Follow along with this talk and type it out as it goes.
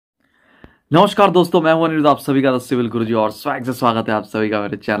नमस्कार दोस्तों, मैं हूं अनिरुद्ध, आप सभी का सिविल गुरुजी और स्वैग से स्वागत है आप सभी का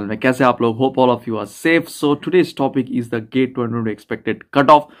मेरे चैनल में। कैसे आप लोग? Hope all of you are safe. So today's topic is the gate 2020 expected cut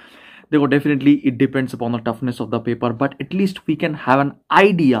off. देखो, definitely it depends upon the toughness of the paper, but at least we can have an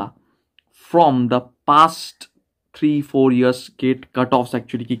idea from the past 3-4 years gate cut off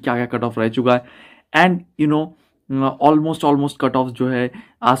actually की क्या क्या cut off रह चुका है। And almost cut off जो है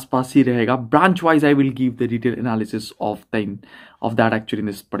आसपास ही रहेगा। Branch wise I will give the detail analysis of that actually in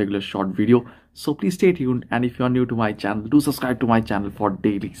this particular short video. So please stay tuned, and if you are new to my channel, do subscribe to my channel for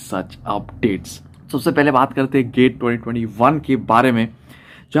daily such updates. सबसे पहले बात करते हैं gate 2021 के बारे में,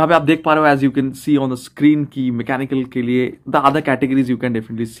 जहां पे आप देख पा रहे हो as you can see on the screen की मैकेनिकल के लिए the other categories you can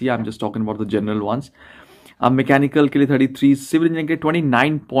definitely C. I am just talking about the general once. Mechanical के लिए 33, सिविल इंजीनियरिंग के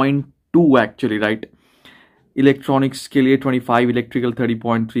 29.2 एक्चुअली, राइट। इलेक्ट्रॉनिक्स के लिए 25, इलेक्ट्रिकल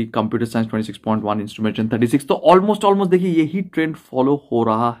 30.3, कंप्यूटर साइंस 26.1, इंस्ट्रूमेंटेशन 36। तो almost देखिए यही ट्रेंड फॉलो हो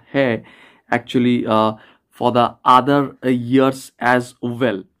रहा है actually for the other years as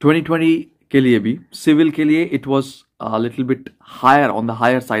well. 2020 के लिए भी सिविल के लिए it was little bit higher on the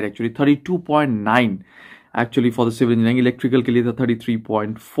higher side actually, 32.9 actually for the civil engineering. Electrical के लिए था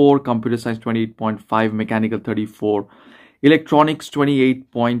 33.4, computer science 28.5, mechanical 34, electronics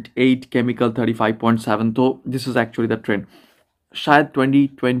 28.8, chemical 35.7। तो this is actually the trend. शायद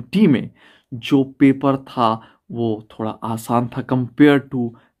 2020 में जो पेपर था वो थोड़ा आसान था compare to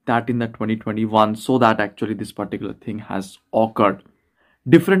that in the 2021, so that actually this particular thing has awkward.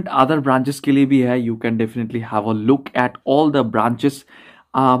 Different other branches के लिए भी है, you can definitely have a look at all the branches.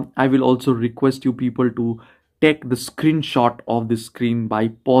 I will also request you people to take the screenshot of the screen bye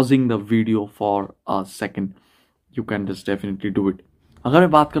pausing the video for a second. You can just definitely do it. अगर मैं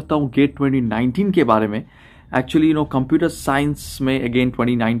बात करता हूँ gate 2019 के बारे में, actually computer science में again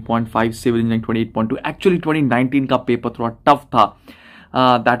 29.5, civil engineering 28.2। Actually 2019 का पेपर थोड़ा टफ था।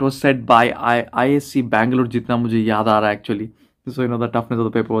 That was set bye ISC Bangalore, जितना मुझे याद आ रहा है actually. So the toughness of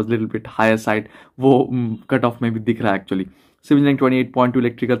the paper was little bit higher side, वो कट ऑफ में भी दिख रहा है एक्चुअली। सिविल इंजीनियरिंग 28.2,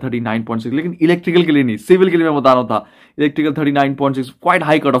 इलेक्ट्रिकल 39.6, लेकिन इलेक्ट्रिकल के लिए नहीं, सिविल के लिए मैं बता रहा था। Electrical 39.6, quite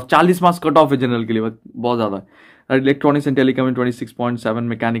high cut off, 40 marks cut off है जनरल के लिए, बहुत ज्यादा है। Electronics and telecom 26.7,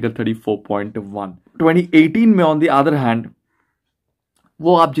 mechanical 34.1। 2018 में ऑन द अदर हैंड,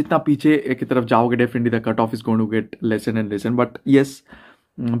 वो आप जितना पीछे की तरफ जाओगे definitely the cut off is going to get lesson and lesson, but yes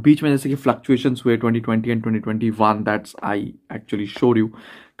बीच में जैसे कि फ्लक्चुएशंस हुए 2020 एंड 2021, दैट्स आई एक्चुअली शोर यू।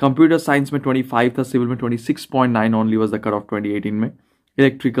 कंप्यूटर साइंस में 25 था, सिविल में 26.9 only was the cut off 2018 में।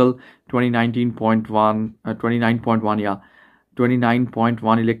 इलेक्ट्रिकल 29.1 या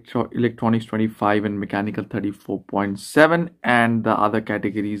 29.1, electronics 25, and mechanical 34.7, and the other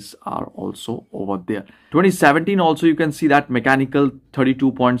categories are also over there. 2017 also you can see that mechanical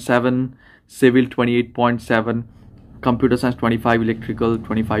 32.7, civil 28.7, computer science 25, electrical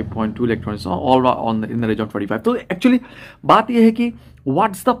 25.2, electronics all in the range of 25. तो actually बात यह है कि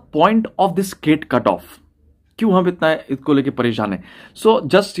what's the point of this gate cutoff? क्यों हम इतना इसको लेके परेशान हैं? So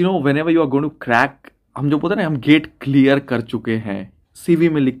just whenever you are going to crack, हम जो बोलते हैं ना, हम गेट क्लियर कर चुके हैं, सीवी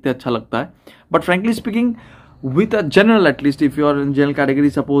में लिखते अच्छा लगता है, but frankly speaking with a general, at least if you are in general category,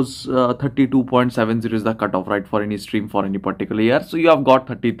 suppose 32.70 is the cut off, right, for any stream for any particular year, so you have got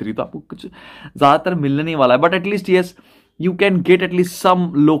 33, तो आपको कुछ ज्यादातर मिलने नहीं वाला है, but at least yes you can get at least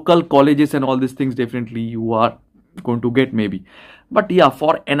some local colleges and all this things, definitely you are going to get maybe. But yeah, for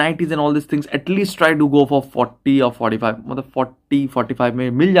NITs and all these things, at least try to go for 40 or 45. मतलब 40-45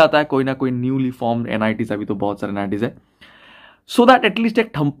 में मिल जाता है कोई ना कोई newly formed NITs, अभी तो बहुत सारे NITs है, so that at least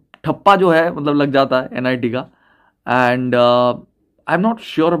एक ठप्पा जो है मतलब लग जाता है NIT का. And I'm not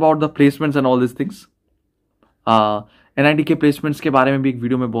sure about the placements and all these things. NIT के प्लेसमेंट्स के बारे में भी एक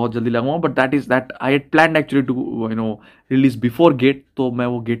वीडियो में बहुत जल्दी लगाऊंगा, but that is that I had planned actually to release before gate, तो मैं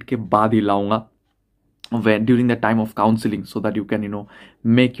वो गेट के बाद ही लाऊंगा when during the time of counseling, so that you can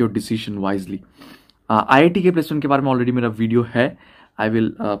make your decision wisely. IIT के प्लेसमेंट के बारे में ऑलरेडी मेरा वीडियो है, I will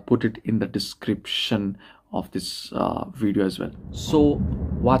put it in the description of this video as well. So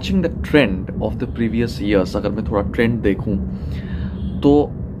watching the trend of the previous years, अगर मैं थोड़ा trend देखूं तो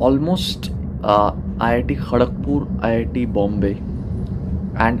almost IIT Kharagpur, IIT Bombay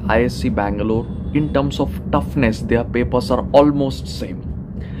and ISC Bangalore in terms of toughness, their papers are almost same.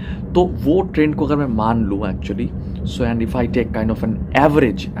 तो वो trend को अगर मैं मान लूँ actually, so and if I take kind of an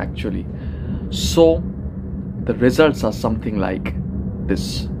average actually, so the results are something like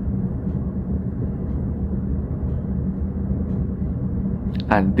this,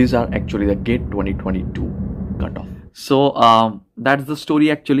 and this are actually the gate 2022 cut off. So that's the story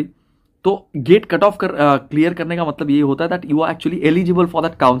actually. तो gate cut off clear करने का मतलब ये होता है that you are actually eligible for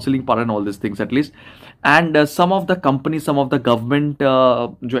that counselling part and all this things at least. And some of the company, some of the government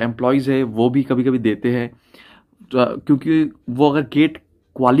जो employees है वो भी कभी कभी देते हैं, क्योंकि वो अगर गेट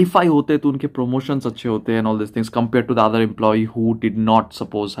क्वालिफाई होते तो उनके प्रमोशंस अच्छे होते हैं and all this things compare to the other employ who did not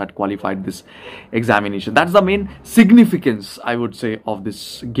suppose had qualified this examination. That's the main significance I would say of this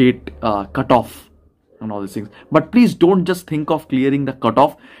gate cut off and all these things. But please don't just think of clearing the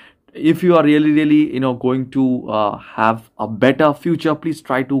cutoff. If you are really going to have a better future, please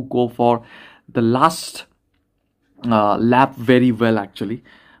try to go for the last lap very well, actually,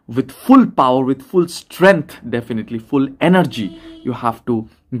 with full power, with full strength, definitely full energy. You have to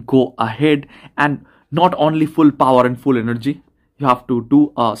go ahead, and not only full power and full energy, you have to do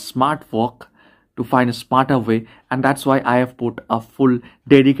a smart work to find a smarter way, and that's why I have put a full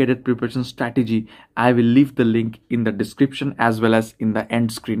dedicated preparation strategy. I will leave the link in the description as well as in the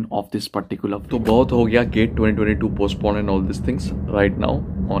end screen of this particular video. तो बहुत हो गया GATE 2022 postponed and all these things. Right now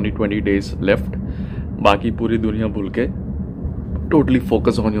only 20 days left. बाकी पूरी दुनिया भूल के totally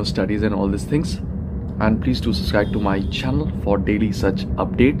focus on your studies and all these things. And please do subscribe to my channel for daily such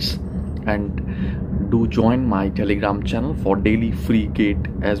updates, and do join my Telegram channel for daily free GATE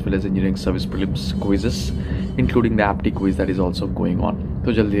as well as engineering service prelims quizzes, including the aptitude quiz that is also going on.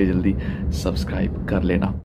 तो जल्दी से जल्दी subscribe कर लेना.